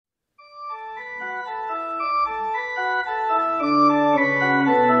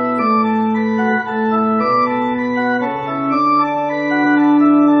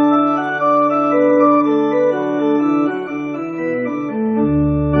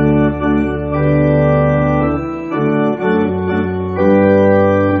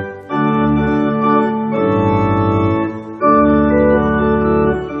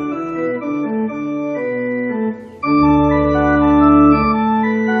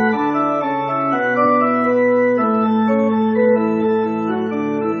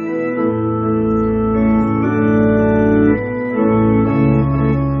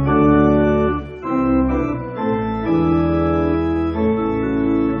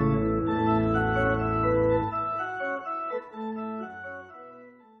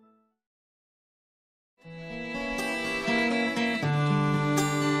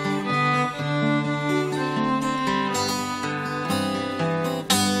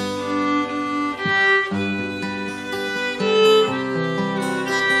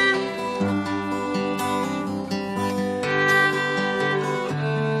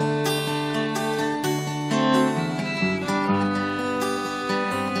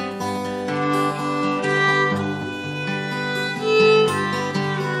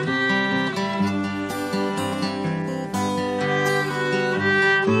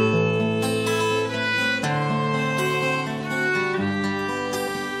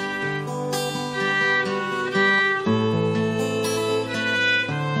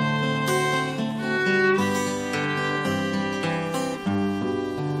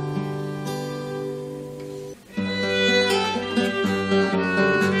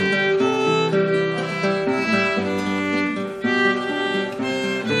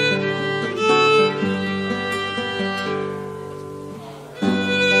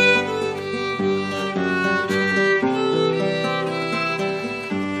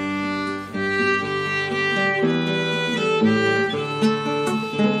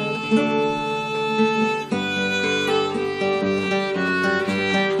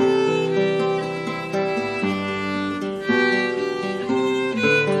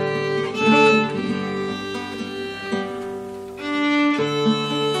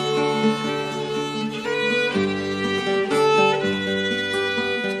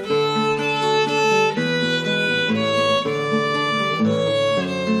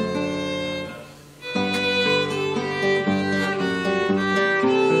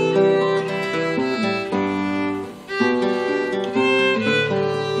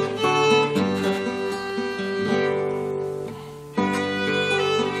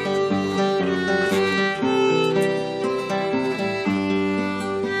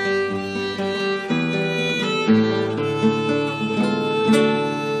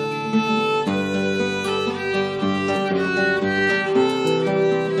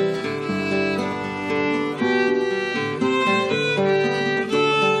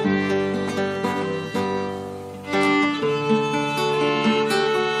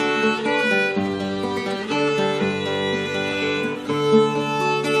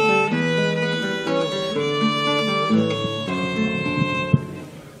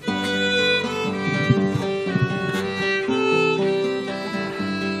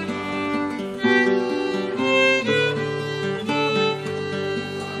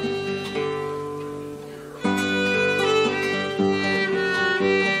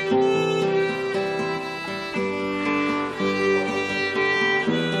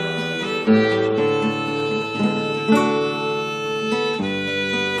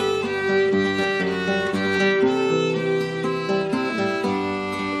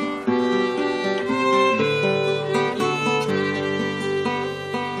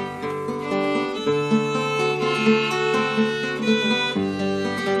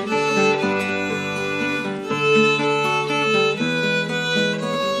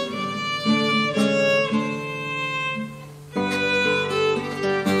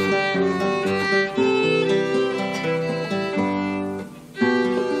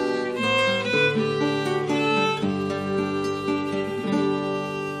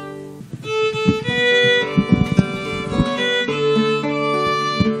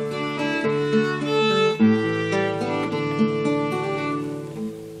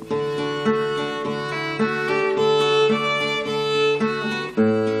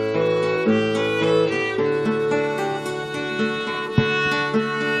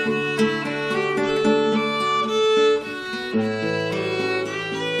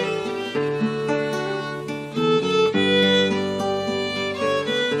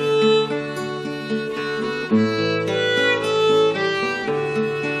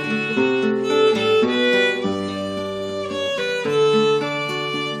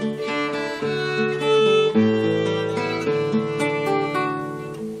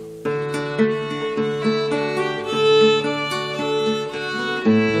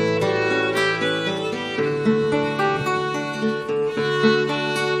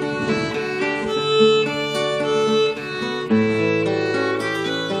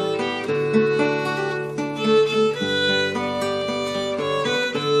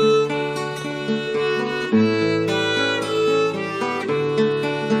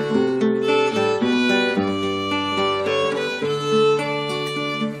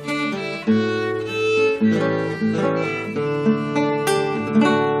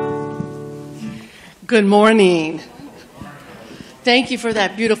Good morning. Thank you for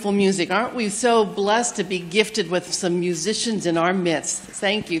that beautiful music. Aren't we so blessed to be gifted with some musicians in our midst?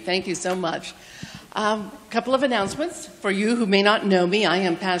 Thank you so much. A couple of announcements. For you who may not know me, I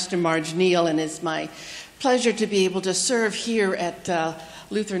am Pastor Marge Neal, and it's my pleasure to be able to serve here at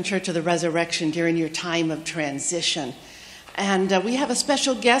Lutheran Church of the Resurrection during your time of transition. And we have a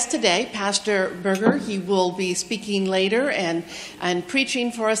special guest today, Pastor Berger. He will be speaking later and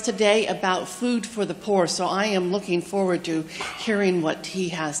preaching for us today about food for the poor. So I am looking forward to hearing what he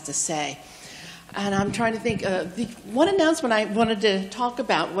has to say. And I'm trying to think, the one announcement I wanted to talk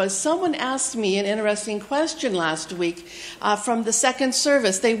about was someone asked me an interesting question last week from the second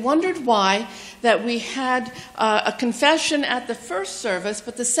service. They wondered why that we had a confession at the first service,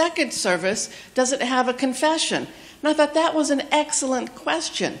 but the second service doesn't have a confession. And I thought that was an excellent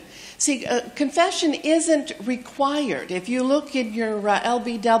question. See, confession isn't required. If you look in your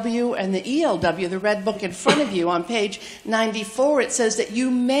LBW and the ELW, the red book in front of you on page 94, it says that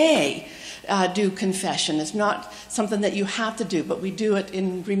you may do confession. It's not something that you have to do, but we do it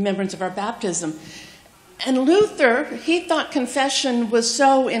in remembrance of our baptism. And Luther, he thought confession was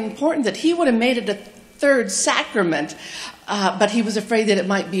so important that he would have made it a third sacrament, but he was afraid that it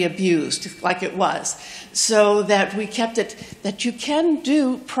might be abused like it was. So that we kept it that you can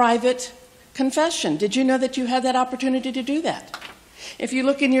do private confession. Did you know that you had that opportunity to do that? If you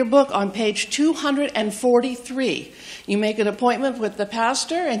look in your book on page 243, you make an appointment with the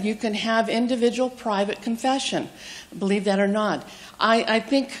pastor and you can have individual private confession. Believe that or not. I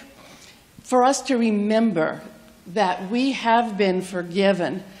think for us to remember that we have been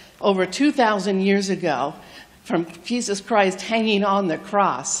forgiven over 2,000 years ago from Jesus Christ hanging on the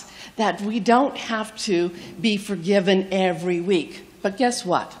cross, that we don't have to be forgiven every week. But guess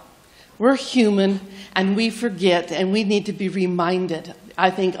what? We're human and we forget, and we need to be reminded,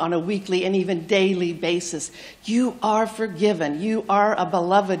 I think, on a weekly and even daily basis. You are forgiven. You are a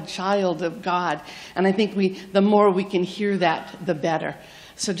beloved child of God. And I think the more we can hear that, the better.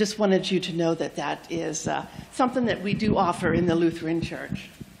 So just wanted you to know that that is something that we do offer in the Lutheran Church.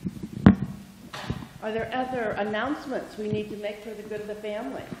 Are there other announcements we need to make for the good of the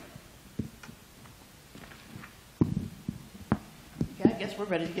family? Okay, I guess we're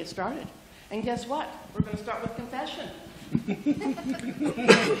ready to get started. And guess what? We're going to start with confession.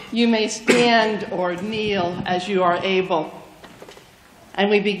 You may stand or kneel as you are able. And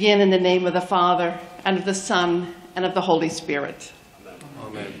we begin in the name of the Father, and of the Son, and of the Holy Spirit.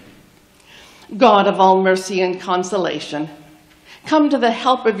 Amen. God of all mercy and consolation, come to the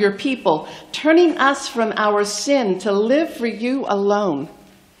help of your people, turning us from our sin to live for you alone.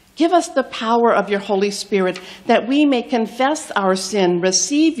 Give us the power of your Holy Spirit that we may confess our sin,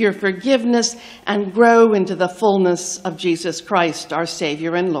 receive your forgiveness, and grow into the fullness of Jesus Christ, our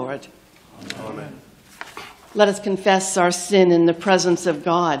Savior and Lord. Amen. Let us confess our sin in the presence of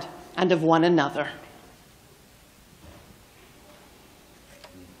God and of one another.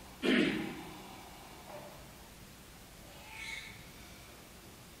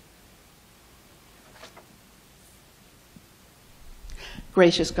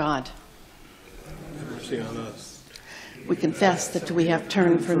 Gracious God, Have mercy on us. we confess that we have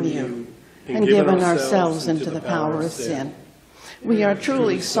turned from you and given ourselves into the power of sin. We are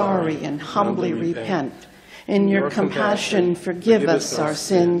truly sorry and humbly repent. In your compassion, forgive us our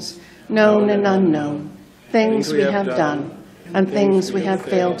sins, known and unknown, things we have done and things we have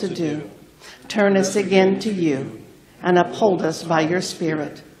failed to do. Turn us again to you and uphold us by your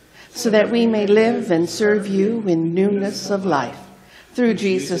Spirit, so that we may live and serve you in newness of life. Through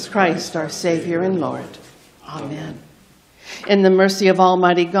Jesus Christ, our Savior and Lord. Amen. In the mercy of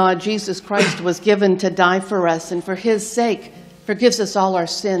Almighty God, Jesus Christ was given to die for us, and for his sake forgives us all our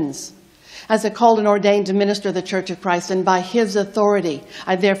sins. As a called and ordained to minister the Church of Christ, and by his authority,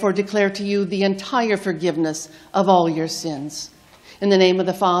 I therefore declare to you the entire forgiveness of all your sins. In the name of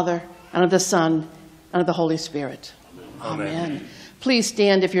the Father, and of the Son, and of the Holy Spirit. Amen. Amen. Please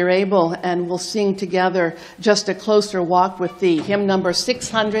stand if you're able, and we'll sing together Just a Closer Walk with Thee, hymn number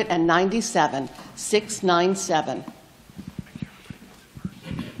 697, 697.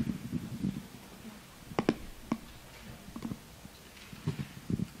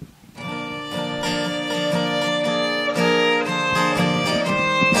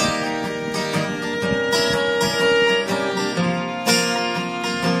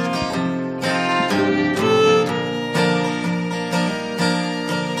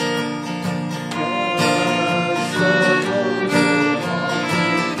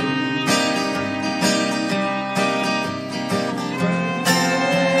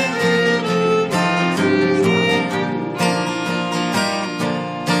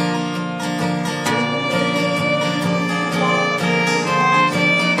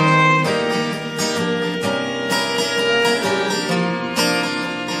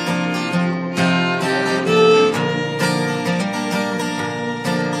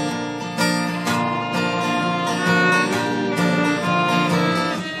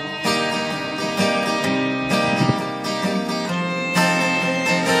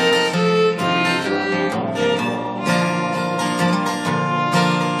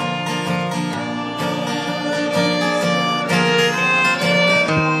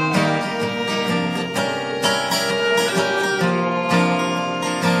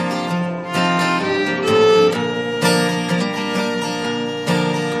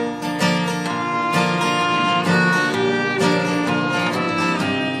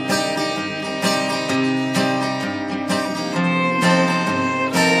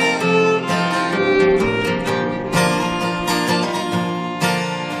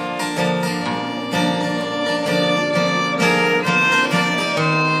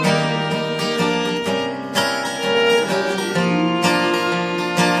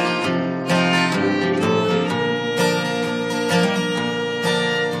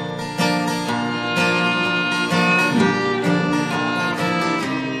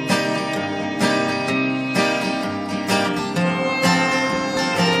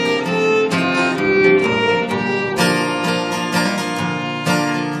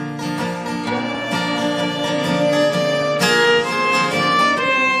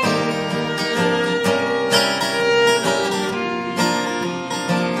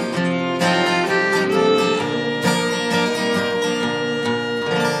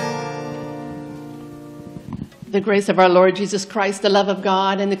 The grace of our Lord Jesus Christ, the love of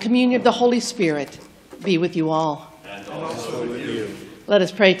God, and the communion of the Holy Spirit be with you all. And also with you. Let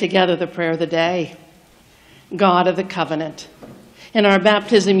us pray together the prayer of the day. God of the covenant, in our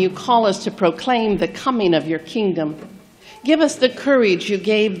baptism you call us to proclaim the coming of your kingdom. Give us the courage you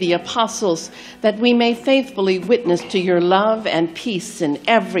gave the apostles, that we may faithfully witness to your love and peace in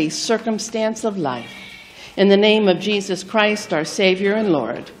every circumstance of life. In the name of Jesus Christ, our Savior and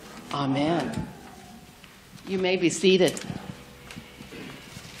Lord. Amen. You may be seated.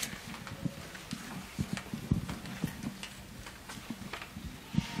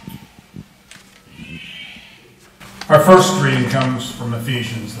 Our first reading comes from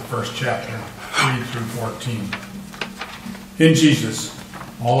Ephesians, the first chapter, 3 through 14. In Jesus,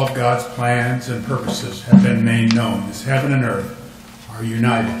 all of God's plans and purposes have been made known, as heaven and earth are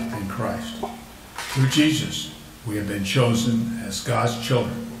united in Christ. Through Jesus, we have been chosen as God's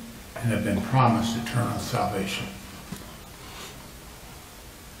children and have been promised eternal salvation.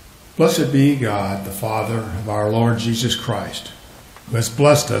 Blessed be God, the Father of our Lord Jesus Christ, who has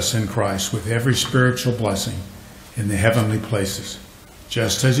blessed us in Christ with every spiritual blessing in the heavenly places,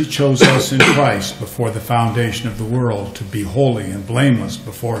 just as he chose us in Christ before the foundation of the world to be holy and blameless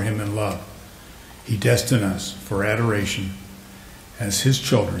before him in love. He destined us for adoration as his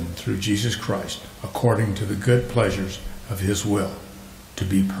children through Jesus Christ, according to the good pleasures of his will, to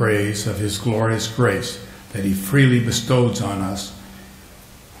be praise of his glorious grace that he freely bestows on us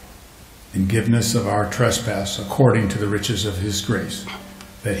in forgiveness of our trespass, according to the riches of his grace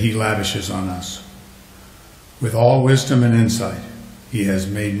that he lavishes on us. With all wisdom and insight, he has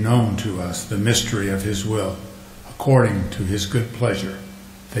made known to us the mystery of his will, according to his good pleasure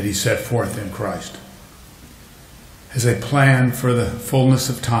that he set forth in Christ, as a plan for the fullness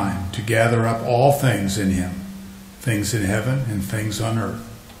of time to gather up all things in him, things in heaven and things on earth.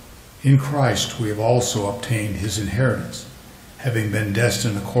 In Christ we have also obtained his inheritance, having been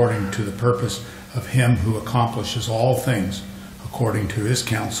destined according to the purpose of him who accomplishes all things according to his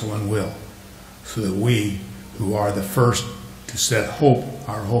counsel and will, so that we, who are the first to set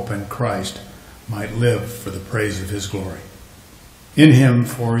our hope in Christ, might live for the praise of his glory. In him,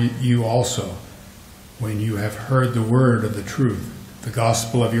 for you also, when you have heard the word of the truth, the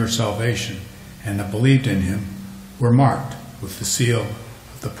gospel of your salvation, and have believed in him, were marked with the seal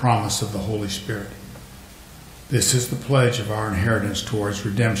of the promise of the Holy Spirit. This is the pledge of our inheritance towards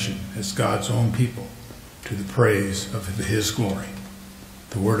redemption as God's own people, to the praise of his glory.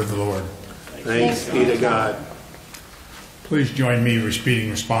 The word of the Lord. Thanks be to God. Please join me repeating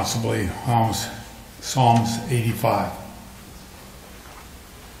responsibly Psalms 85.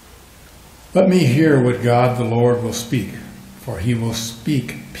 Let me hear what God the Lord will speak, for he will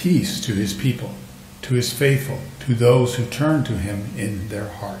speak peace to his people, to his faithful, to those who turn to him in their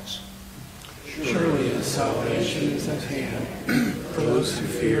hearts. Surely his salvation is at hand for those who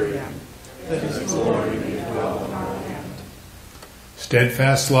fear him, that his glory may dwell in our land.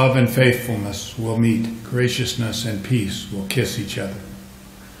 Steadfast love and faithfulness will meet, graciousness and peace will kiss each other.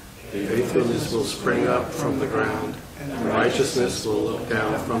 Faithfulness will spring up from the ground, and righteousness will look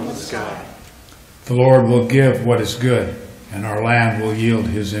down from the sky. The Lord will give what is good, and our land will yield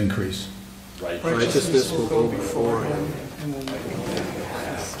his increase. Righteousness will go before him, and will make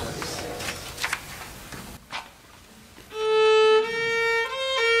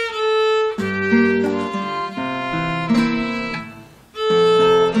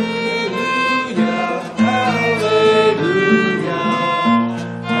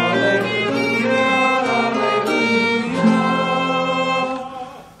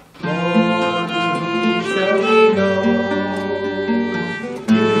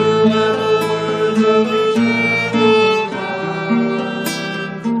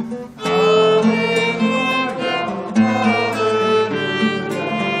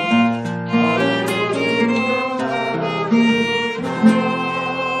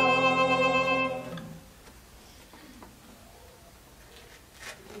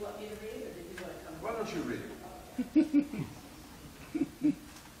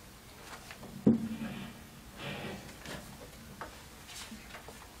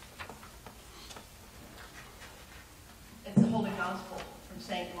It's the Holy Gospel from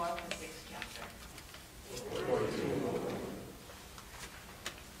St. Mark, the 6th chapter.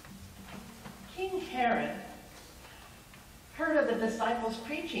 King Herod heard of the disciples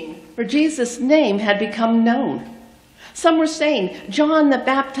preaching, for Jesus' name had become known. Some were saying, John the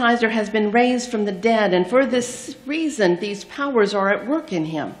Baptizer has been raised from the dead, and for this reason these powers are at work in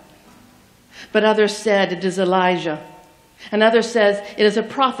him. But others said, it is Elijah. And others said, it is a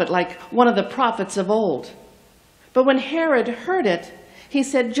prophet like one of the prophets of old. But when Herod heard it, he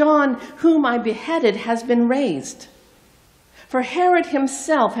said, "John, whom I beheaded, has been raised." For Herod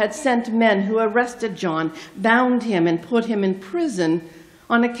himself had sent men who arrested John, bound him, and put him in prison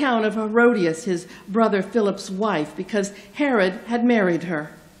on account of Herodias, his brother Philip's wife, because Herod had married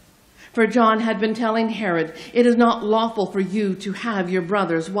her. For John had been telling Herod, "It is not lawful for you to have your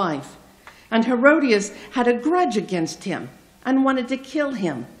brother's wife." And Herodias had a grudge against him and wanted to kill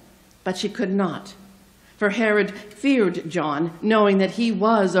him, but she could not. For Herod feared John, knowing that he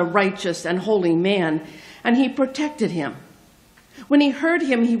was a righteous and holy man, and he protected him. When he heard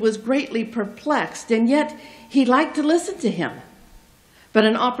him, he was greatly perplexed, and yet he liked to listen to him. But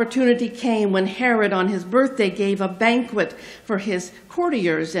an opportunity came when Herod on his birthday gave a banquet for his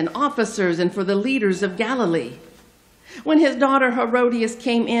courtiers and officers and for the leaders of Galilee. When his daughter Herodias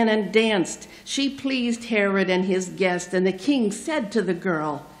came in and danced, she pleased Herod and his guest, and the king said to the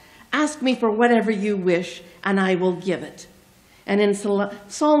girl, "Ask me for whatever you wish, and I will give it." And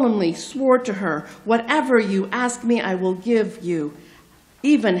solemnly swore to her, "Whatever you ask me, I will give you,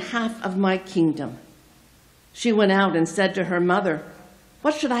 even half of my kingdom." She went out and said to her mother,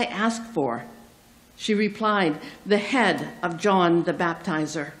 "What should I ask for?" She replied, "The head of John the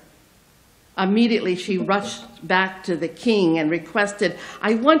Baptizer." Immediately she rushed back to the king and requested,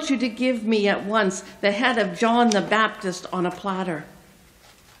 "I want you to give me at once the head of John the Baptist on a platter."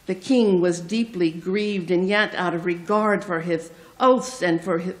 The king was deeply grieved, and yet out of regard for his oaths and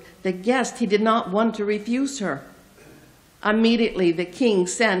for the guest, he did not want to refuse her. Immediately the king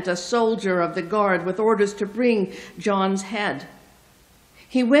sent a soldier of the guard with orders to bring John's head.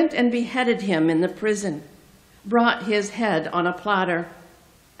 He went and beheaded him in the prison, brought his head on a platter,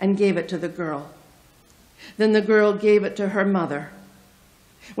 and gave it to the girl. Then the girl gave it to her mother.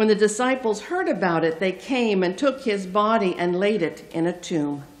 When the disciples heard about it, they came and took his body and laid it in a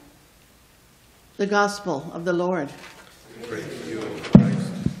tomb. The Gospel of the Lord. Praise to you, O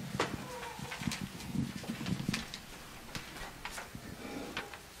Christ.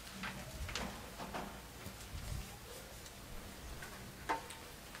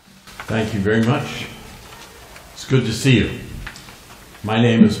 Thank you very much. It's good to see you. My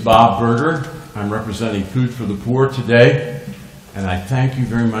name is Bob Berger. I'm representing Food for the Poor today, and I thank you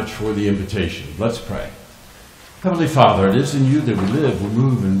very much for the invitation. Let's pray. Heavenly Father, it is in you that we live, we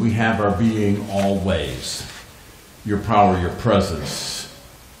move, and we have our being always. Your power, your presence,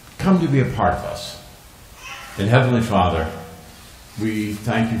 come to be a part of us. And Heavenly Father, we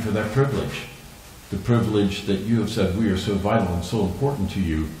thank you for that privilege, the privilege that you have said we are so vital and so important to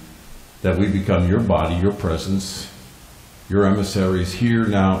you that we become your body, your presence, your emissaries here,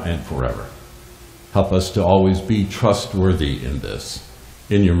 now, and forever. Help us to always be trustworthy in this.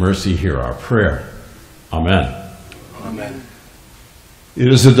 In your mercy, hear our prayer. Amen. Amen.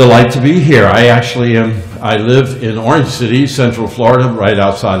 It is a delight to be here. I live in Orange City, Central Florida, right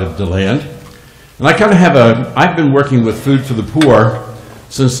outside of DeLand. And I kind of I've been working with Food for the Poor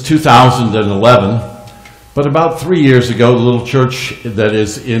since 2011. But about 3 years ago, the little church that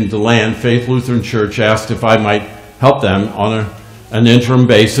is in DeLand, Faith Lutheran Church, asked if I might help them on an interim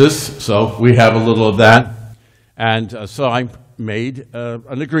basis. So we have a little of that. And so I made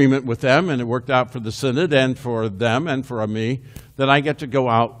an agreement with them, and it worked out for the synod and for them and for me that I get to go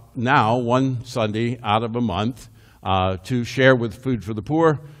out now one Sunday out of a month to share with Food for the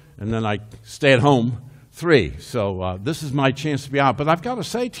Poor, and then I stay at home 3. So this is my chance to be out. But I've got to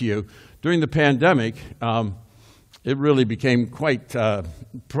say to you, during the pandemic, it really became quite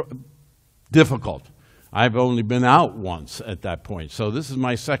difficult. I've only been out once at that point, so this is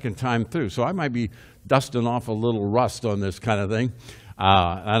my second time through. So I might be dusting off a little rust on this kind of thing.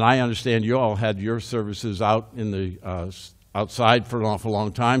 And I understand you all had your services out in the outside for an awful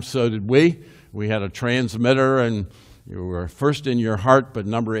long time. So did we. We had a transmitter, and you were first in your heart, but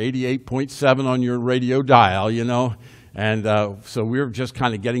number 88.7 on your radio dial, you know. And so we were just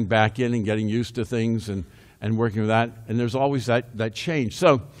kind of getting back in and getting used to things and working with that. And there's always that change.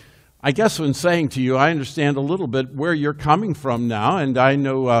 So I guess when saying to you, I understand a little bit where you're coming from now, and I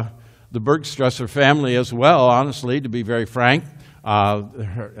know the Bergstresser family as well, honestly, to be very frank.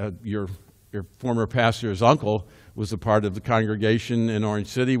 Your former pastor's uncle was a part of the congregation in Orange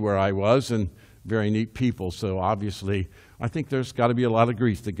City where I was, and very neat people. So obviously, I think there's got to be a lot of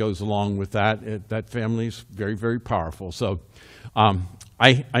grief that goes along with that. That family is very, very powerful. So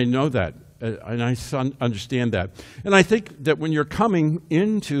I know that. And I understand that. And I think that when you're coming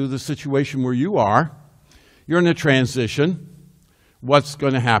into the situation where you are, you're in a transition. What's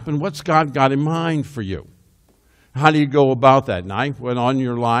going to happen? What's God got in mind for you? How do you go about that? And I went on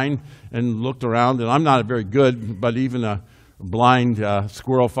your line and looked around, and I'm not very good, but even a blind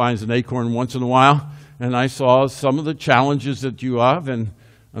squirrel finds an acorn once in a while. and I saw some of the challenges that you have, and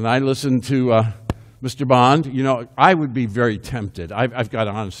I listened to Mr. Bond. You know, I would be very tempted. I've got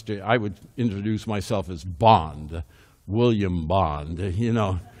honesty. I would introduce myself as Bond, William Bond. You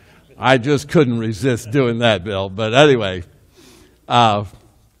know, I just couldn't resist doing that, Bill. But anyway, and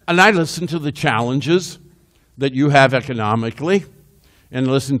I listened to the challenges that you have economically, and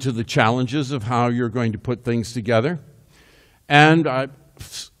listen to the challenges of how you're going to put things together, and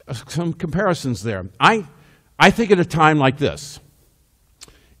some comparisons there. I think at a time like this,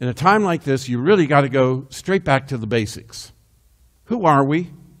 in a time like this, you really got to go straight back to the basics. Who are we?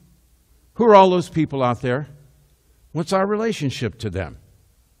 Who are all those people out there? What's our relationship to them?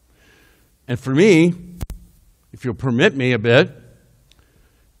 And for me, if you'll permit me a bit,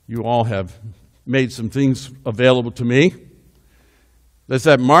 you all have made some things available to me. There's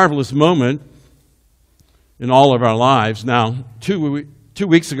that marvelous moment in all of our lives. Now, two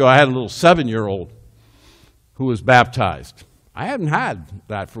weeks ago, I had a little 7-year-old who was baptized. I hadn't had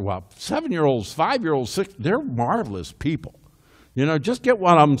that for a while. 7-year-olds, 5-year-olds, 6, they're marvelous people. You know, just get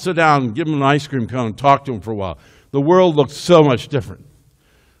one of them, sit down, and give them an ice cream cone, and talk to them for a while. The world looks so much different.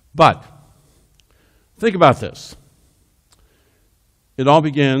 But think about this. It all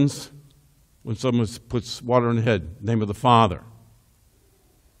begins when someone puts water on the head, in the name of the Father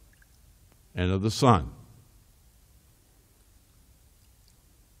and of the Son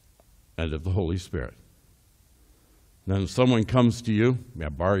and of the Holy Spirit. Then someone comes to you, may I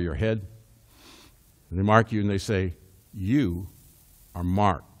borrow your head? And they mark you and they say, you are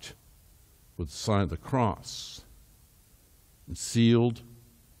marked with the sign of the cross and sealed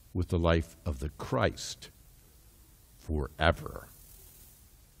with the life of the Christ forever.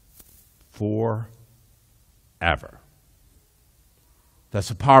 Forever. That's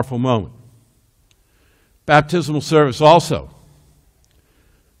a powerful moment. Baptismal service also.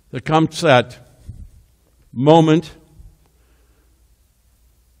 There comes that moment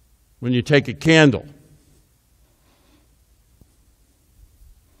when you take a candle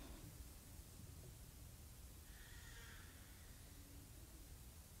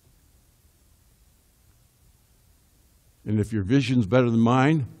and if your vision's better than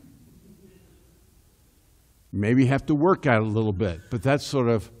mine, maybe you have to work at it a little bit, but that's sort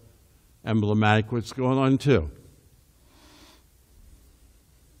of emblematic what's going on too.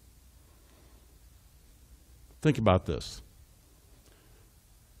 Think about this.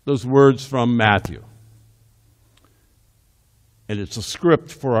 Those words from Matthew. And it's a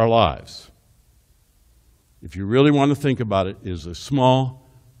script for our lives. If you really want to think about it, it is a small,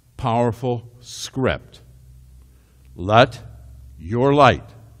 powerful script. Let your light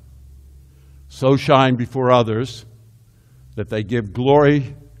so shine before others that they give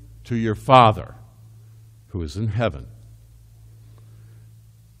glory to your Father who is in heaven.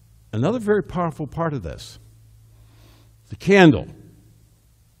 Another very powerful part of this, the candle.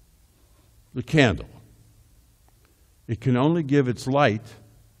 The candle. It can only give its light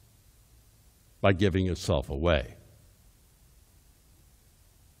by giving itself away.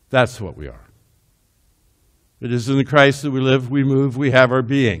 That's what we are. It is in the Christ that we live, we move, we have our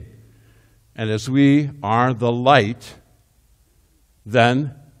being. And as we are the light,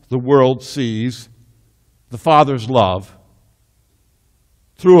 then the world sees the Father's love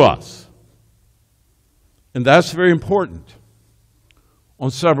through us. And that's very important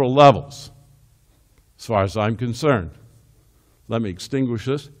on several levels, as far as I'm concerned. Let me extinguish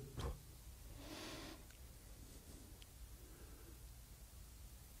this.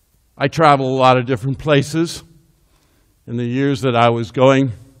 I travel a lot of different places. In the years that I was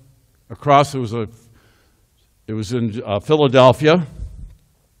going across, it was in Philadelphia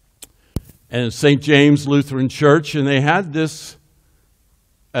and St. James Lutheran Church, and they had this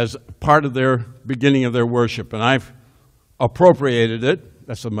as part of their beginning of their worship, and I've appropriated it.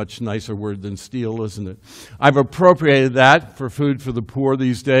 That's a much nicer word than steal, isn't it? I've appropriated that for Food for the Poor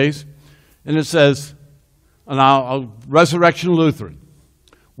these days, and it says, and Resurrection Lutheran,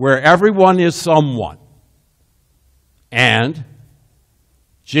 where everyone is someone, and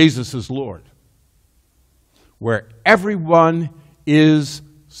Jesus is Lord. Where everyone is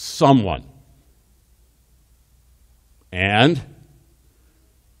someone, and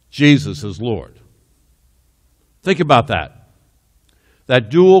Jesus is Lord. Think about that. That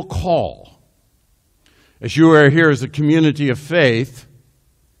dual call. As you are here as a community of faith,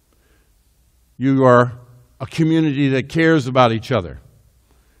 you are a community that cares about each other.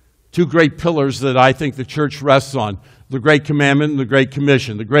 Two great pillars that I think the church rests on, the Great Commandment and the Great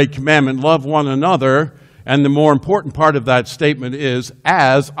Commission. The Great Commandment, love one another, and the more important part of that statement is,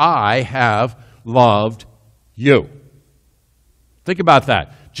 as I have loved you. Think about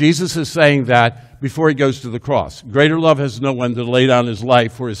that. Jesus is saying that before he goes to the cross. Greater love has no one to lay down his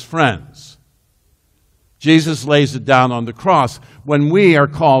life for his friends. Jesus lays it down on the cross. When we are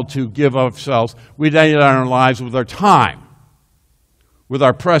called to give ourselves, we lay down our lives with our time, with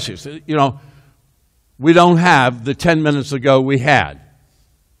our precious. You know, we don't have the 10 minutes ago we had.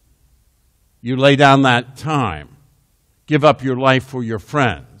 You lay down that time. Give up your life for your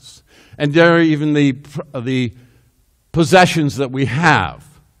friends. And there are even the possessions that we have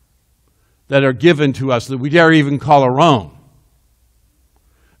that are given to us that we dare even call our own.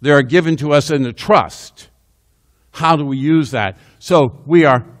 They are given to us in a trust. How do we use that? So we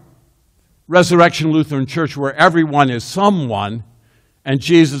are Resurrection Lutheran Church where everyone is someone and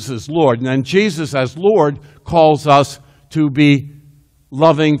Jesus is Lord. And then Jesus as Lord calls us to be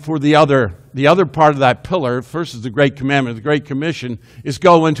loving for the other. The other part of that pillar, first is the Great Commandment, the Great Commission, is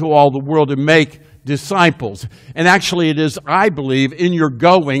go into all the world and make disciples. And actually it is, I believe, in your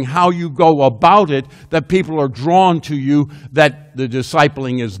going, how you go about it, that people are drawn to you, that the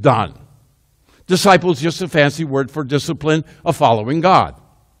discipling is done. Disciple is just a fancy word for discipline of following God.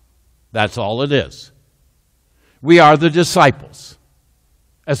 That's all it is. We are the disciples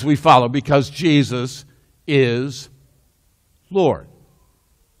as we follow because Jesus is Lord.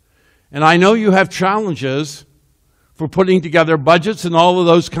 And I know you have challenges for putting together budgets and all of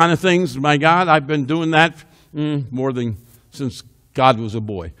those kind of things. My God, I've been doing that more than since God was a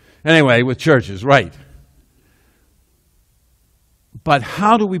boy. Anyway, with churches, right. But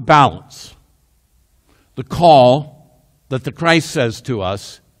how do we balance the call that the Christ says to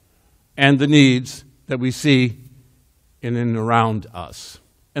us and the needs that we see in and around us?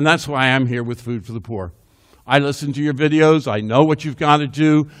 And that's why I'm here with Food for the Poor. I listen to your videos. I know what you've got to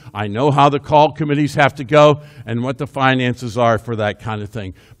do. I know how the call committees have to go and what the finances are for that kind of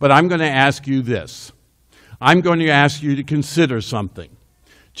thing. But I'm going to ask you this. I'm going to ask you to consider something.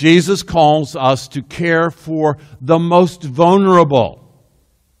 Jesus calls us to care for the most vulnerable.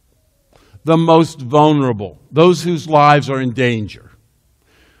 The most vulnerable. Those whose lives are in danger.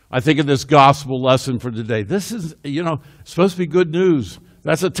 I think of this gospel lesson for today. This is, supposed to be good news.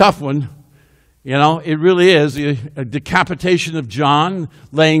 That's a tough one. It really is a decapitation of John,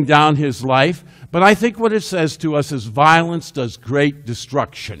 laying down his life. But I think what it says to us is violence does great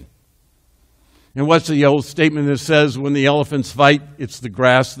destruction. And what's the old statement that says, when the elephants fight, it's the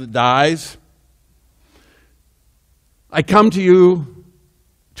grass that dies? I come to you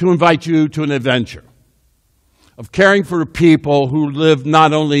to invite you to an adventure of caring for people who live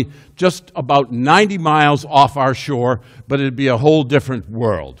not only just about 90 miles off our shore, but it'd be a whole different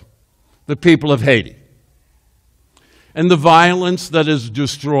world. The people of Haiti, and the violence that is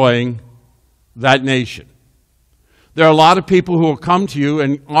destroying that nation. There are a lot of people who will come to you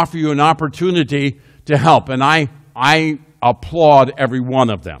and offer you an opportunity to help, and I applaud every one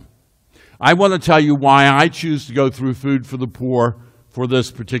of them. I want to tell you why I choose to go through Food for the Poor for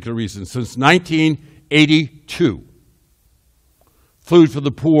this particular reason. Since 1982, Food for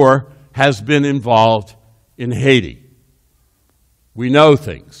the Poor has been involved in Haiti. We know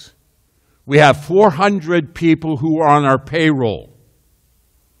things. We have 400 people who are on our payroll,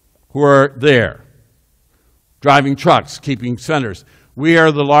 who are there, driving trucks, keeping centers. We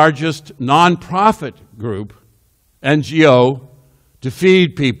are the largest nonprofit group, NGO, to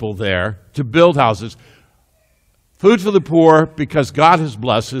feed people there, to build houses. Food for the Poor, because God has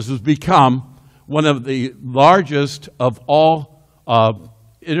blessed us, has become one of the largest of all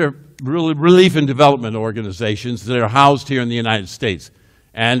relief and development organizations that are housed here in the United States.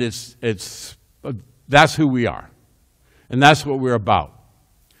 And that's who we are. And that's what we're about.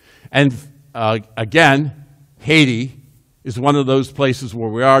 And again, Haiti is one of those places where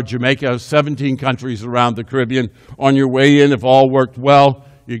we are. Jamaica, 17 countries around the Caribbean. On your way in, if all worked well,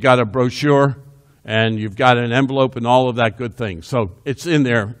 you got a brochure and you've got an envelope and all of that good thing. So it's in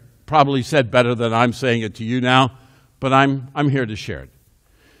there, probably said better than I'm saying it to you now, but I'm here to share it.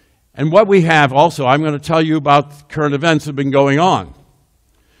 And what we have also, I'm going to tell you about current events that have been going on.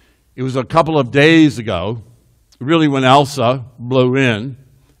 It was a couple of days ago, really when Elsa blew in.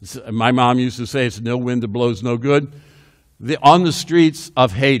 My mom used to say it's no wind that blows no good. On the streets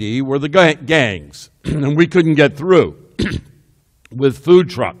of Haiti were the gangs, and we couldn't get through with food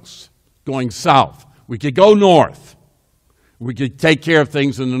trucks going south. We could go north. We could take care of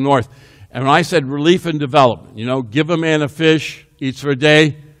things in the north. And when I said relief and development, give a man a fish, eats for a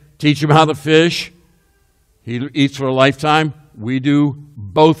day, teach him how to fish, he eats for a lifetime. We do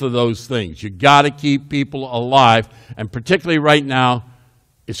both of those things. You got to keep people alive, and particularly right now,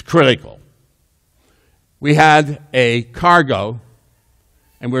 it's critical. We had a cargo,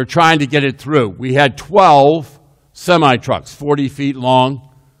 and we were trying to get it through. We had 12 semi-trucks, 40 feet long,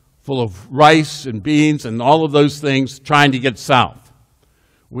 full of rice and beans and all of those things trying to get south.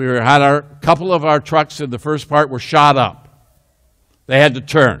 We had a couple of our trucks in the first part were shot up. They had to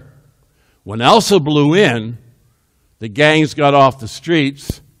turn. When Elsa blew in, the gangs got off the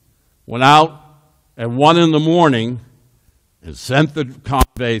streets, went out at 1 in the morning, and sent the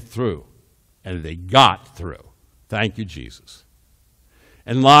convoy through. And they got through. Thank you, Jesus.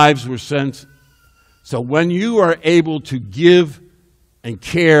 And lives were sent. So when you are able to give and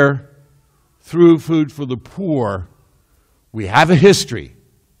care through Food for the Poor, we have a history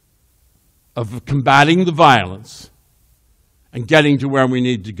of combating the violence and getting to where we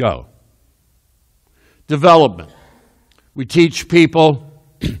need to go. Development. We teach people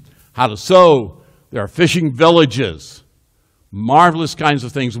how to sew. There are fishing villages, marvelous kinds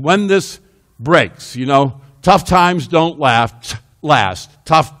of things. When this breaks, you know, tough times don't last.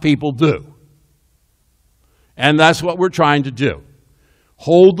 Tough people do. And that's what we're trying to do.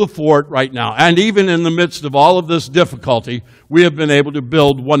 Hold the fort right now. And even in the midst of all of this difficulty, we have been able to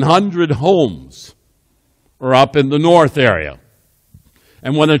build 100 homes or up in the north area.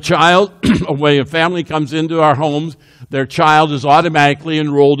 And when a child, when a family comes into our homes, their child is automatically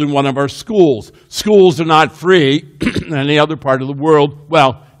enrolled in one of our schools. Schools are not free in any other part of the world,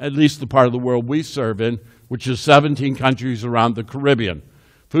 well, at least the part of the world we serve in, which is 17 countries around the Caribbean.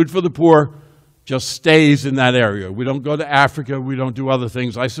 Food for the Poor just stays in that area. We don't go to Africa. We don't do other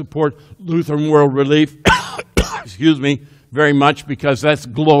things. I support Lutheran World Relief, excuse me, very much because that's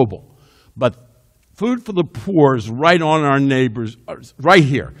global. But Food for the Poor is right on our neighbors, right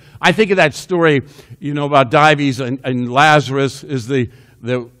here. I think of that story, you know, about Dives and Lazarus is the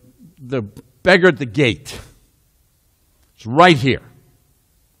beggar at the gate. It's right here.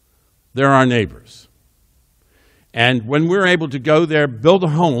 They're our neighbors. And when we're able to go there, build a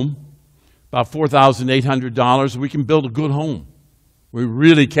home, about $4,800, we can build a good home. We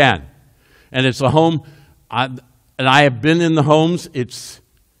really can. And it's a home, and I have been in the homes, it's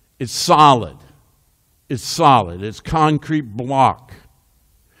solid. It's solid. It's concrete block.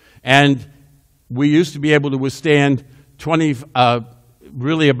 And we used to be able to withstand 20,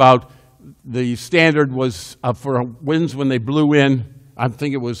 really about, the standard was for winds when they blew in, I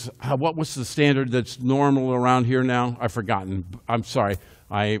think it was, what was the standard that's normal around here now? I've forgotten. I'm sorry.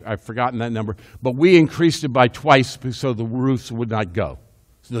 I've forgotten that number. But we increased it by twice so the roofs would not go,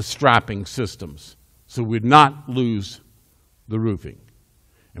 the strapping systems, so we'd not lose the roofing.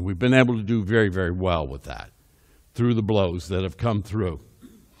 And we've been able to do very, very well with that through the blows that have come through.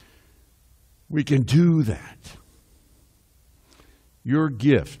 We can do that. Your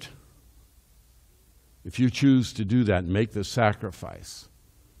gift, if you choose to do that and make the sacrifice,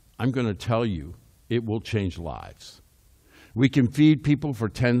 I'm going to tell you, it will change lives. We can feed people for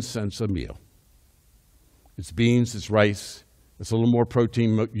 10 cents a meal. It's beans, it's rice, it's a little more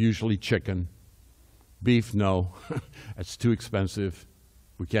protein, usually chicken. Beef, no, that's too expensive.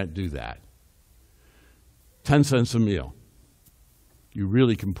 We can't do that. 10 cents a meal. You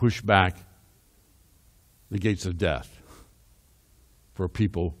really can push back the gates of death for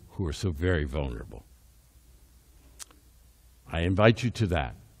people who are so very vulnerable. I invite you to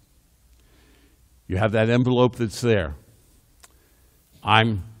that. You have that envelope that's there.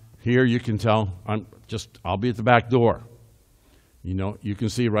 I'm here, you can tell. I'll be at the back door. You know, you can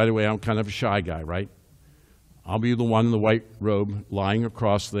see right away I'm kind of a shy guy, right? I'll be the one in the white robe lying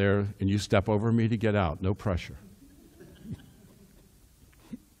across there, and you step over me to get out. No pressure.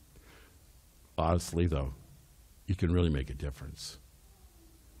 Honestly, though, you can really make a difference.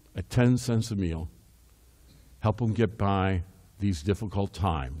 At 10 cents a meal, help them get by these difficult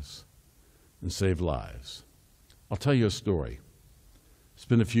times and save lives. I'll tell you a story. It's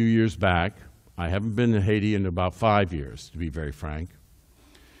been a few years back. I haven't been to Haiti in about 5 years, to be very frank.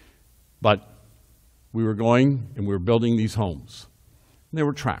 But we were going and we were building these homes. And there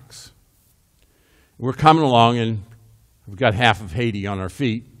were tracks. We're coming along and we've got half of Haiti on our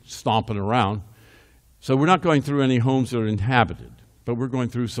feet, stomping around. So we're not going through any homes that are inhabited, but we're going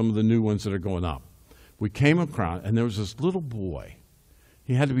through some of the new ones that are going up. We came across, and there was this little boy.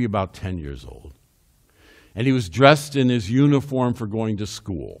 He had to be about 10 years old. And he was dressed in his uniform for going to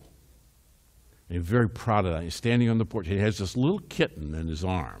school. And he was very proud of that. He's standing on the porch. He has this little kitten in his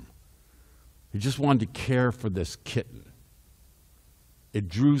arm. He just wanted to care for this kitten. It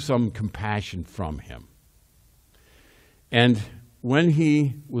drew some compassion from him. And when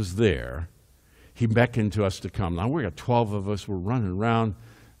he was there, he beckoned to us to come. Now, we got 12 of us. We're running around.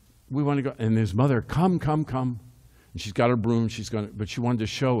 We want to go. And his mother, come. And she's got her broom. But she wanted to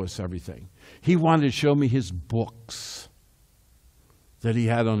show us everything. He wanted to show me his books that he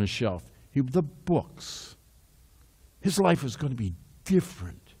had on a shelf. The books. His life was going to be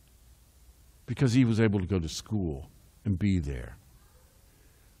different because he was able to go to school and be there.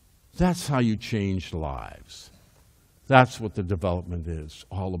 That's how you change lives. That's what the development is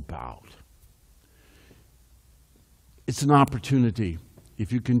all about. It's an opportunity.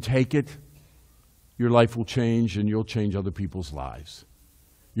 If you can take it, your life will change and you'll change other people's lives.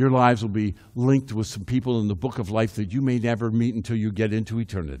 Your lives will be linked with some people in the book of life that you may never meet until you get into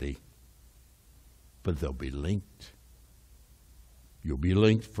eternity. But they'll be linked. You'll be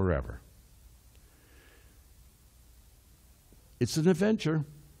linked forever. It's an adventure.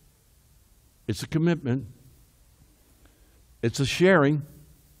 It's a commitment. It's a sharing.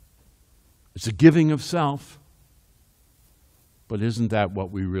 It's a giving of self. But isn't that what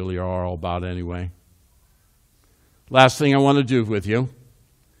we really are all about anyway? Last thing I want to do with you.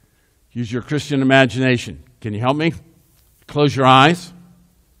 Use your Christian imagination. Can you help me? Close your eyes.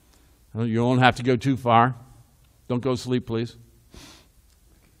 You won't have to go too far. Don't go to sleep, please.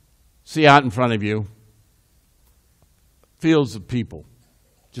 See out in front of you fields of people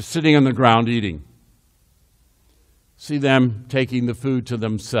just sitting on the ground eating. See them taking the food to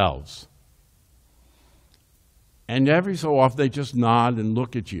themselves. And every so often they just nod and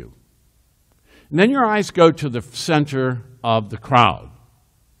look at you. And then your eyes go to the center of the crowd.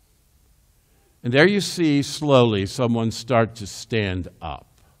 And there you see slowly someone start to stand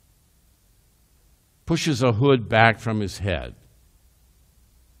up. Pushes a hood back from his head.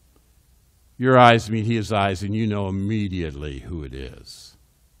 Your eyes meet his eyes and you know immediately who it is.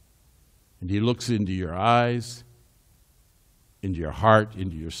 And he looks into your eyes, into your heart,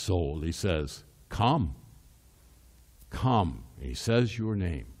 into your soul. He says, "Come. Come." And he says your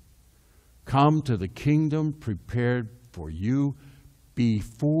name. Come to the kingdom prepared for you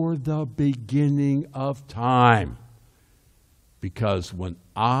before the beginning of time. Because when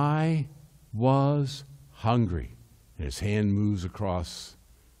I was hungry, and his hand moves across,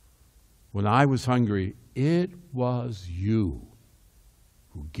 when I was hungry, it was you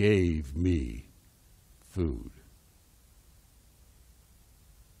who gave me food.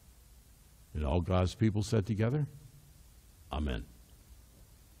 And all God's people said together, Amen.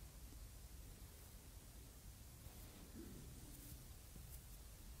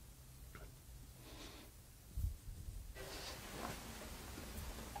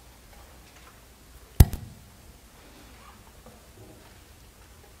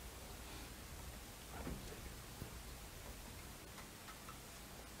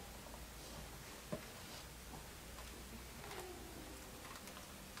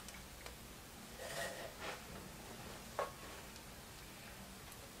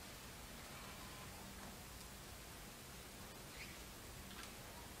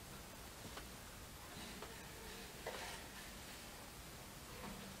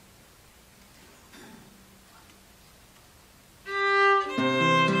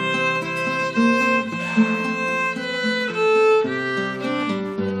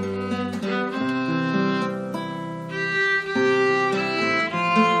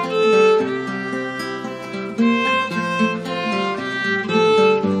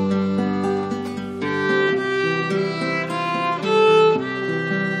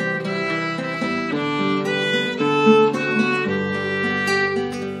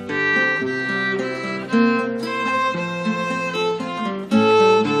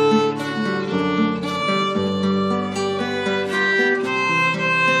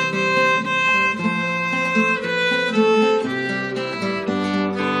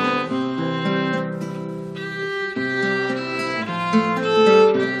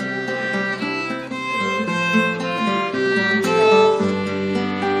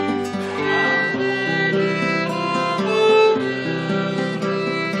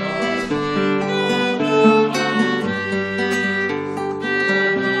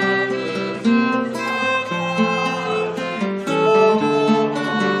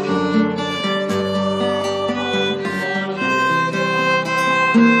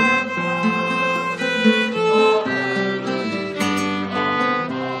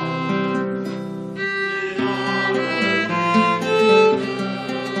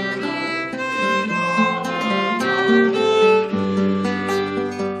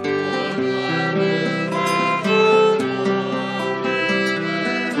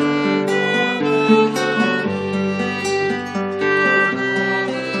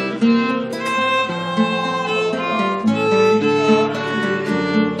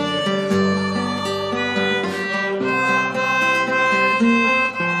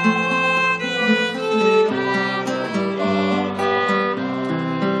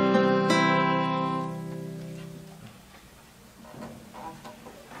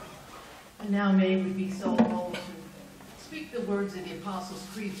 And now may we be so bold to speak speak the words of the Apostles'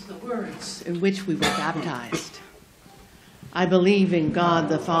 Creed, the words in which we were baptized. I believe in God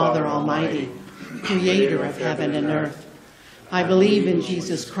the Father Almighty, creator of heaven and earth. I believe in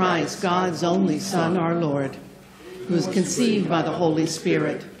Jesus Christ, God's only Son, our Lord, who was conceived by the Holy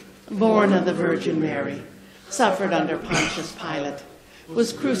Spirit, born of the Virgin Mary, suffered under Pontius Pilate,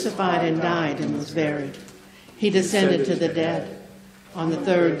 was crucified and died and was buried. He descended to the dead. On the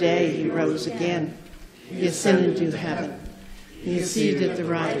third day he rose again. He ascended to heaven. He is seated at the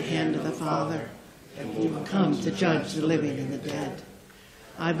right hand of the Father, and he will come to judge the living and the dead.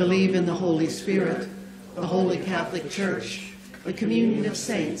 I believe in the Holy Spirit, the Holy Catholic Church, the communion of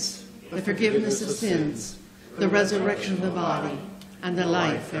saints, the forgiveness of sins, the resurrection of the body, and the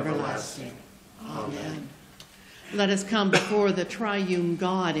life everlasting. Amen. Let us come before the triune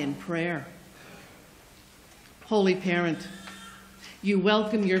God in prayer. Holy Parent, you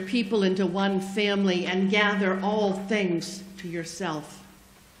welcome your people into one family and gather all things to yourself.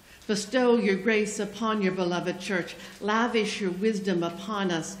 Bestow your grace upon your beloved church. Lavish your wisdom upon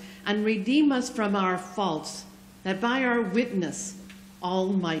us and redeem us from our faults, that by our witness all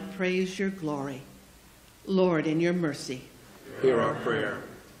might praise your glory. Lord, in your mercy, Hear our prayer.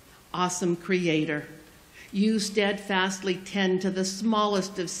 Awesome Creator, you steadfastly tend to the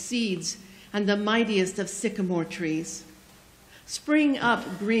smallest of seeds and the mightiest of sycamore trees. Spring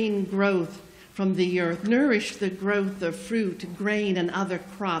up green growth from the earth, nourish the growth of fruit, grain, and other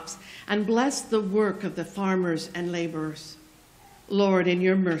crops, and bless the work of the farmers and laborers. Lord, in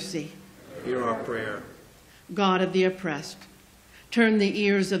your mercy, Hear our prayer. God of the oppressed, turn the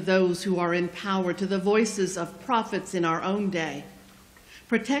ears of those who are in power to the voices of prophets in our own day.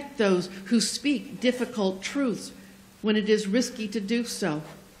 Protect those who speak difficult truths when it is risky to do so.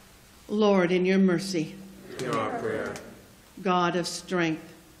 Lord, in your mercy, Hear our prayer. God of strength,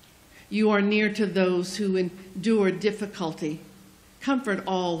 you are near to those who endure difficulty. Comfort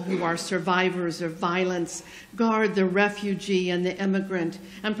all who are survivors of violence. Guard the refugee and the immigrant,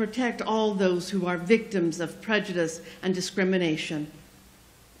 and protect all those who are victims of prejudice and discrimination.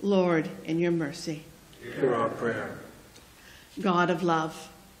 Lord, in your mercy. Hear our prayer. God of love,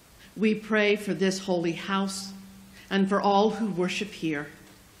 we pray for this holy house and for all who worship here.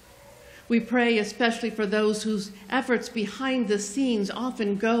 We pray especially for those whose efforts behind the scenes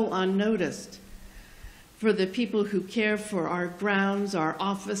often go unnoticed, for the people who care for our grounds, our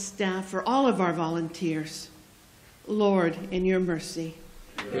office staff, for all of our volunteers. Lord, in your mercy.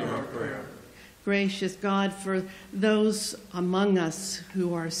 Hear our prayer. Gracious God, for those among us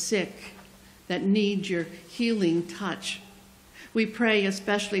who are sick that need your healing touch. We pray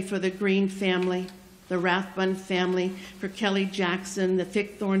especially for the Green family, the Rathbun family, for Kelly Jackson, the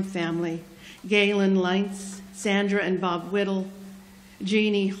Thickthorn family, Galen Lentz, Sandra and Bob Whittle,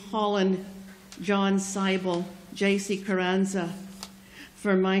 Jeannie Holland, John Seibel, J.C. Carranza,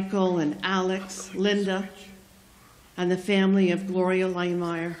 for Michael and Alex, Linda, and the family of Gloria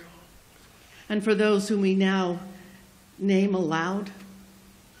Leimeyer, and for those whom we now name aloud,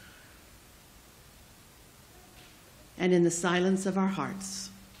 and in the silence of our hearts,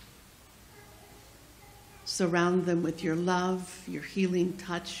 surround them with your love, your healing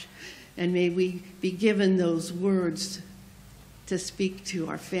touch, and may we be given those words to speak to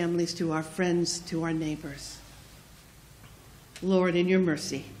our families, to our friends, to our neighbors. Lord, in your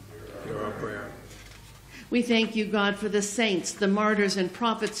mercy. Hear our prayer. We thank you, God, for the saints, the martyrs and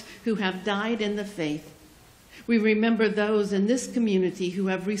prophets who have died in the faith. We remember those in this community who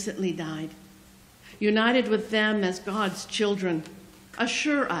have recently died. United with them as God's children,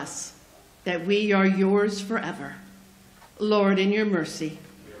 assure us that we are yours forever. Lord, in your mercy.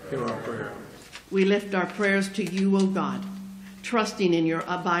 Hear our prayer. We lift our prayers to you, O God, trusting in your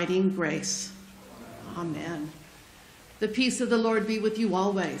abiding grace. Amen. The peace of the Lord be with you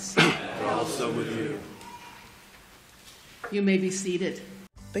always. And also with you. You may be seated.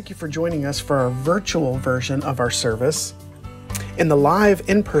 Thank you for joining us for our virtual version of our service. In the live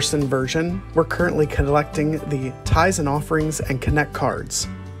in-person version, we're currently collecting the tithes and offerings and Connect cards.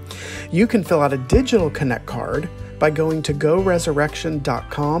 You can fill out a digital Connect card by going to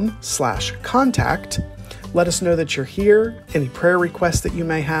goresurrection.com/contact. Let us know that you're here, any prayer requests that you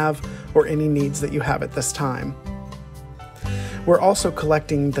may have, or any needs that you have at this time. We're also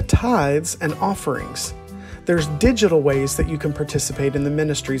collecting the tithes and offerings. There's digital ways that you can participate in the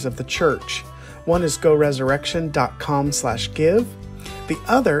ministries of the church. One is goresurrection.com/give. The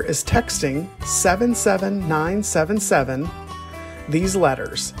other is texting 77977, these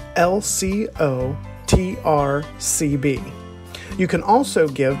letters, LCOTRCB. You can also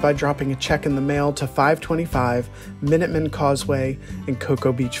give by dropping a check in the mail to 525 Minuteman Causeway in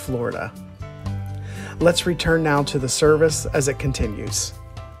Cocoa Beach, Florida. Let's return now to the service as it continues.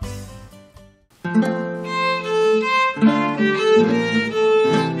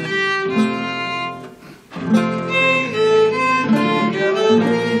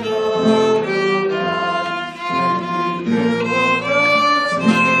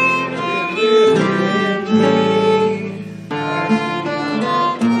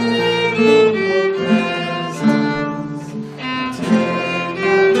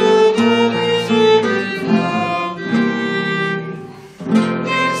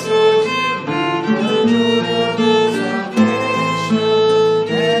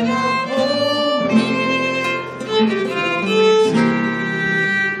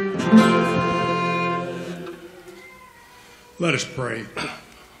 Let us pray.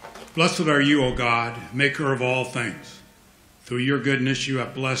 Blessed are you, O God, maker of all things. Through your goodness you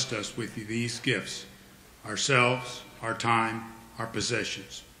have blessed us with these gifts, ourselves, our time, our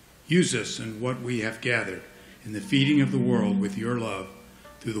possessions. Use us in what we have gathered in the feeding of the world with your love,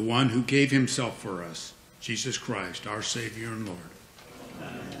 through the one who gave himself for us, Jesus Christ, our Savior and Lord.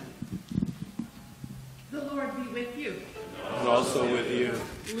 The Lord be with you. And also with you.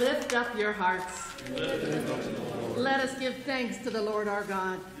 Lift up your hearts. Let us give thanks to the Lord our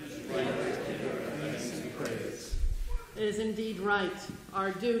God. It is indeed right,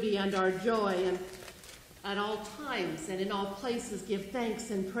 our duty and our joy, and at all times and in all places give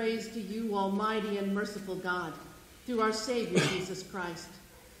thanks and praise to you, almighty and merciful God, through our Savior Jesus Christ,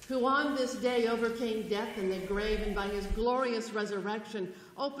 who on this day overcame death and the grave, and by his glorious resurrection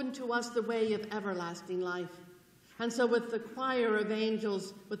opened to us the way of everlasting life. And so with the choir of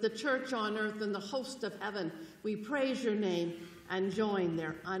angels, with the church on earth and the host of heaven, we praise your name and join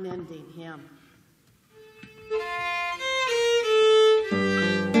their unending hymn.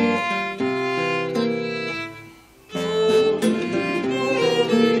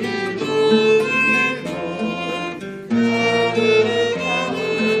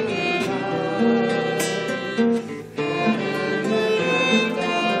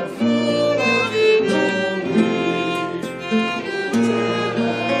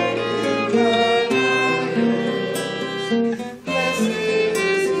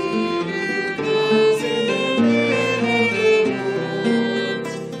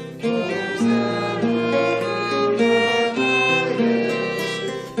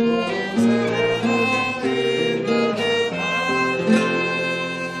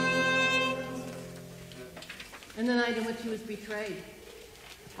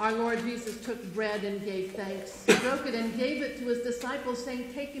 Our Lord Jesus took bread and gave thanks, broke it and gave it to his disciples,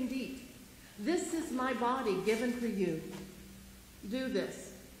 saying, "Take and eat. This is my body given for you. Do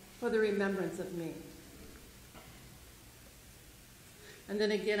this for the remembrance of me." And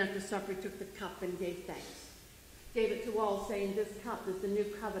then again after supper he took the cup and gave thanks, gave it to all, saying, "This cup is the new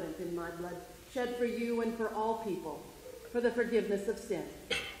covenant in my blood, shed for you and for all people, for the forgiveness of sin.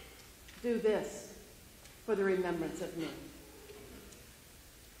 Do this for the remembrance of me."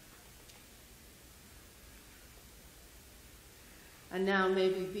 And now may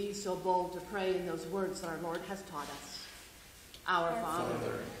we be so bold to pray in those words that our Lord has taught us. Our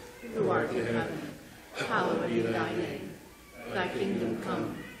Father, who art in heaven, hallowed be thy name. Thy kingdom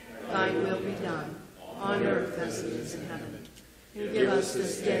come, thy will be done, on earth as it is in heaven. And give us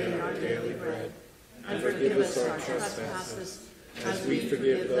this day our daily bread, and forgive us our trespasses, as we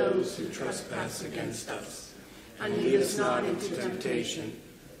forgive those who trespass against us. And lead us not into temptation,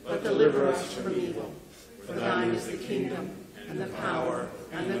 but deliver us from evil. For thine is the kingdom, and the power,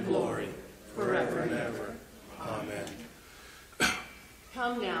 and the glory, forever and ever. Amen.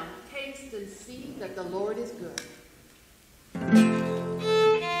 Come now, taste and see that the Lord is good.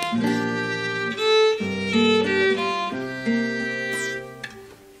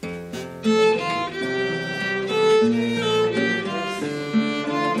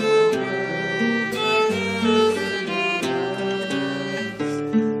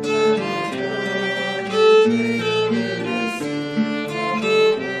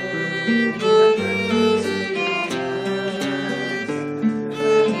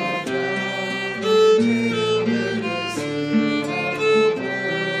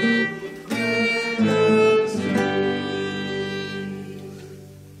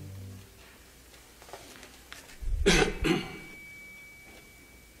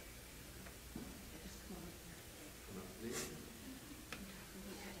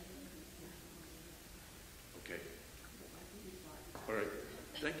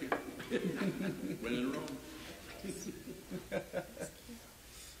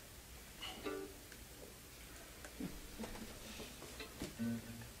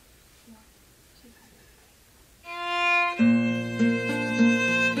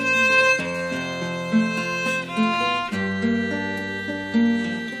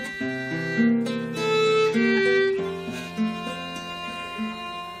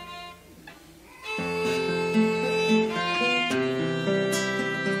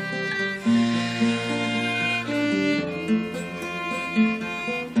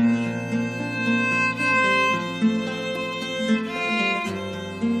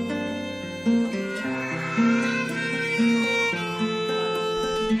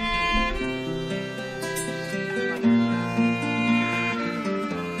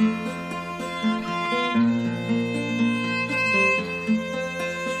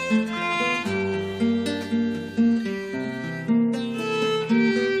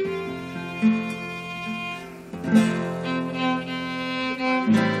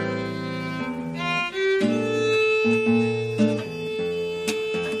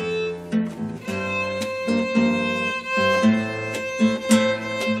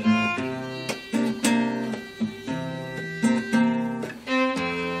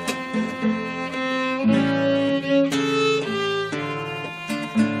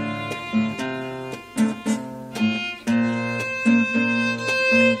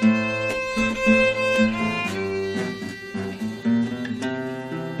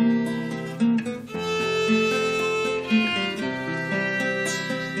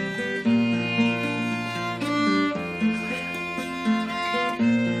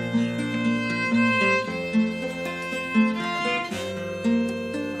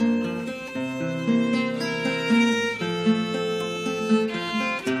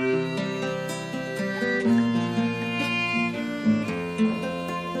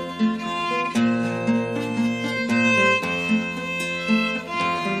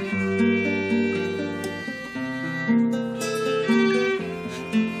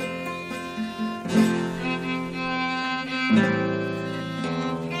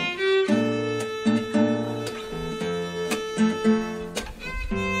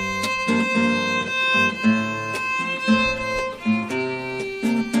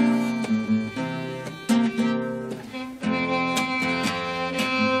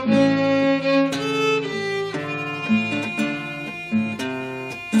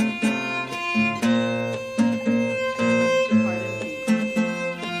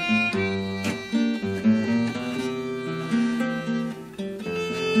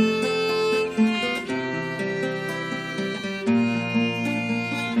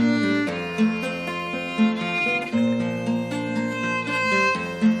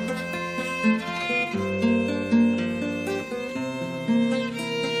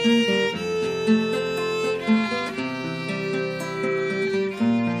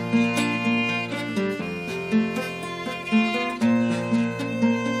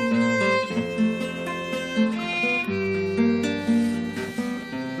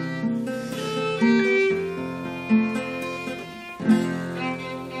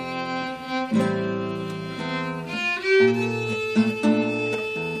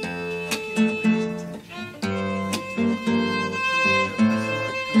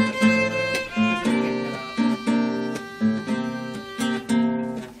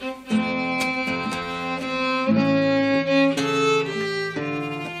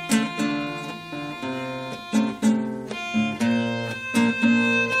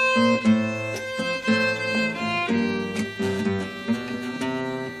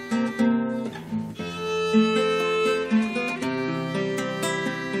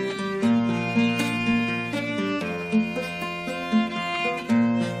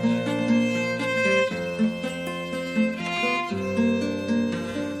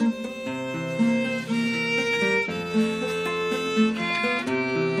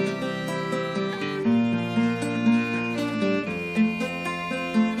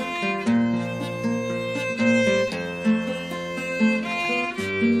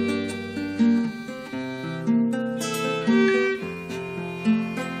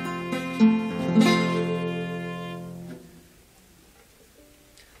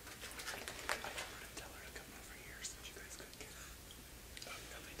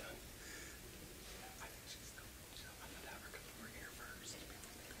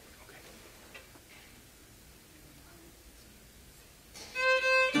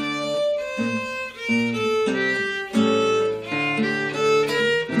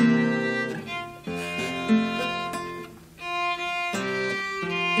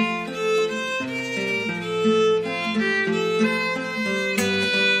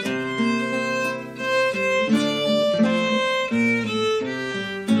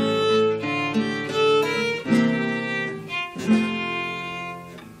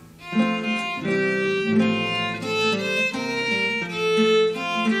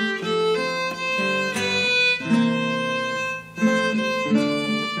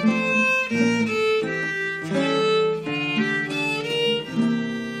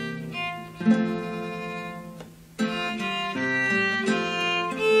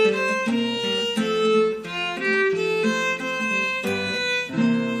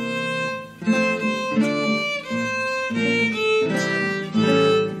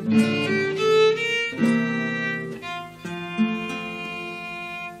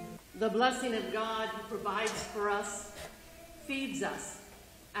 The blessing of God who provides for us, feeds us,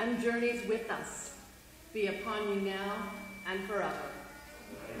 and journeys with us be upon you now and forever.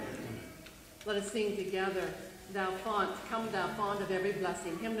 Let us sing together, Thou Font, Come Thou Font of Every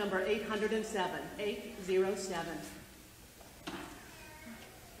Blessing, hymn number 807, 807.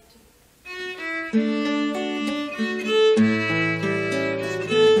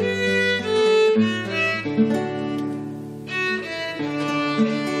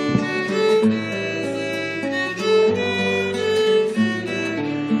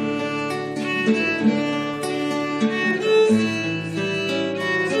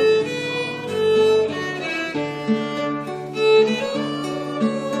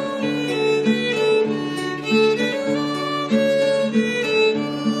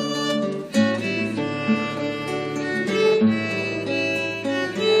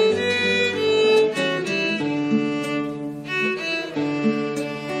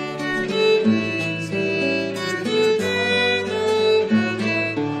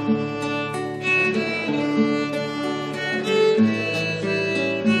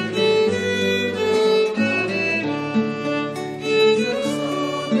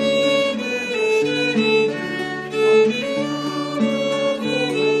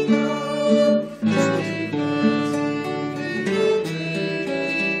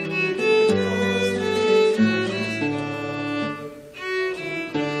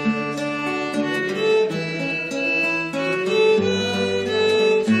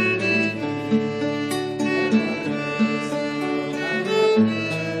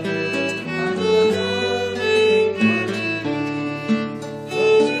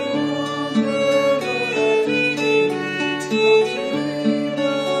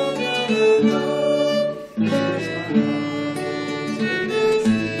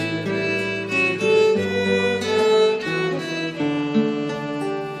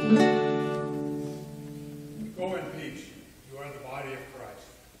 Go in peace. You are the body of Christ.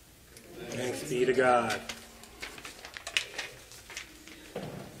 Thanks be to God.